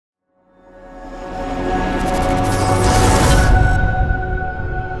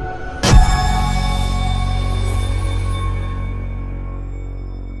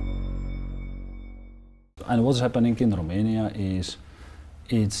what's happening in Romania is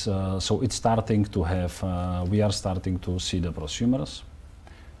it's starting to have. We are starting to see the prosumers.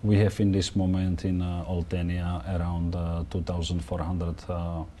 We have in this moment in Oltenia around 2,400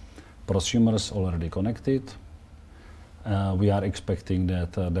 prosumers already connected. We are expecting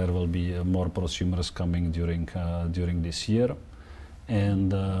that there will be more prosumers coming during this year.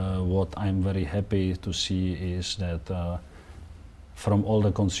 And what I'm very happy to see is that from all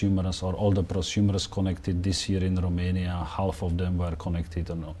the consumers or all the prosumers connected this year in Romania, half of them were connected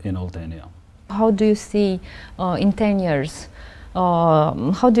in Oltenia. How do you see in 10 years?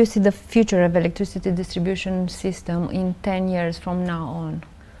 How do you see the future of electricity distribution system in 10 years from now on?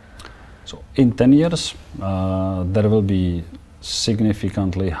 So in 10 years, there will be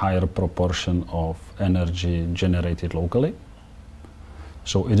significantly higher proportion of energy generated locally.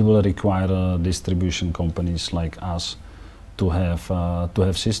 So it will require distribution companies like us to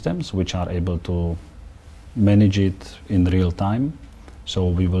have systems which are able to manage it in real time. So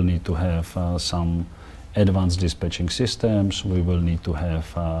we will need to have some advanced dispatching systems. We will need to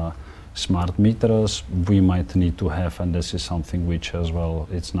have smart meters. We might need to have, and this is something which as well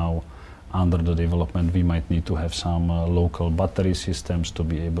it's now under the development, we might need to have some local battery systems to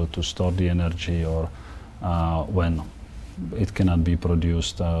be able to store the energy, or when it cannot be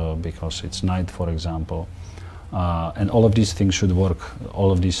produced because it's night, for example. And all of these things should work.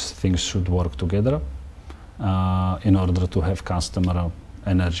 All of these things should work together in order to have customer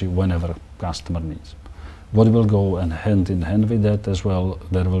energy whenever customer needs. What will go hand in hand with that as well,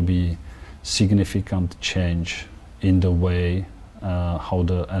 there will be significant change in the way how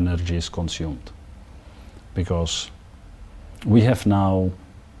the energy is consumed. Because we have now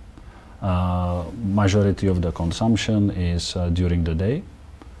majority of the consumption is during the day,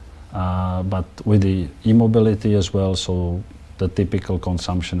 but with the e-mobility as well, so the typical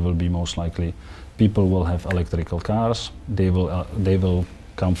consumption will be most likely people will have electrical cars, they will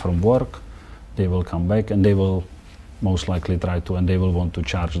come from work, they will come back, and they will most likely and they will want to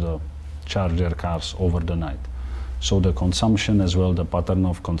charge their cars over the night. So the consumption as well, the pattern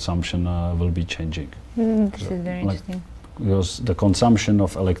of consumption will be changing. This is very interesting. Because the consumption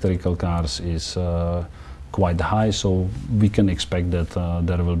of electrical cars is quite high, so we can expect that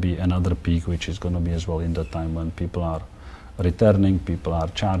there will be another peak, which is going to be as well in the time when people are returning, people are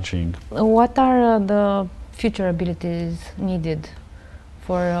charging. What are the future abilities needed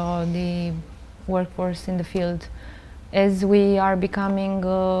for the workforce in the field? As we are becoming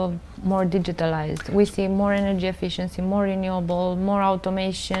more digitalized, we see more energy efficiency, more renewable, more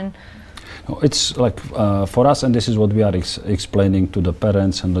automation. It's like for us, and this is what we are explaining to the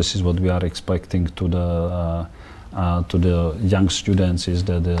parents, and this is what we are expecting to the young students, is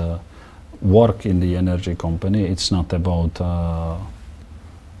that the work in the energy company, it's not about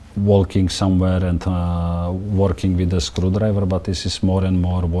walking somewhere and working with a screwdriver, but this is more and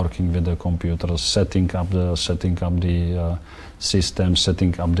more working with the computers, setting up the system,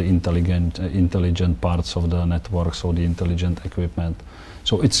 setting up the intelligent parts of the network, so the intelligent equipment.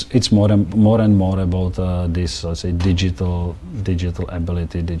 So it's more and more about this, say, digital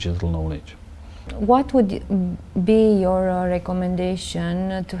ability, digital knowledge. What would be your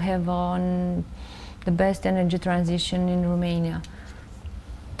recommendation to have on the best energy transition in Romania?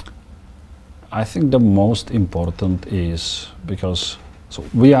 I think the most important is because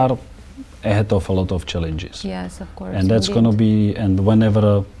we are ahead of a lot of challenges. Yes, of course. And that's going to be, and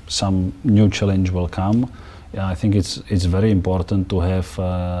whenever some new challenge will come, I think it's very important to have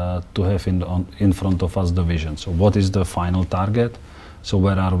in front of us the vision. So what is the final target? So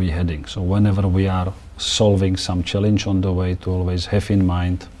where are we heading? So whenever we are solving some challenge on the way, to always have in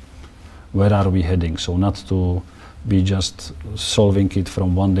mind where are we heading. So not to be just solving it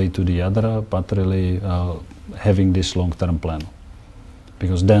from one day to the other, but really having this long-term plan.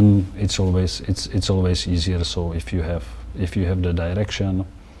 Because then it's always easier. So if you have the direction,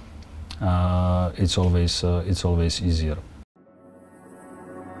 it's always easier.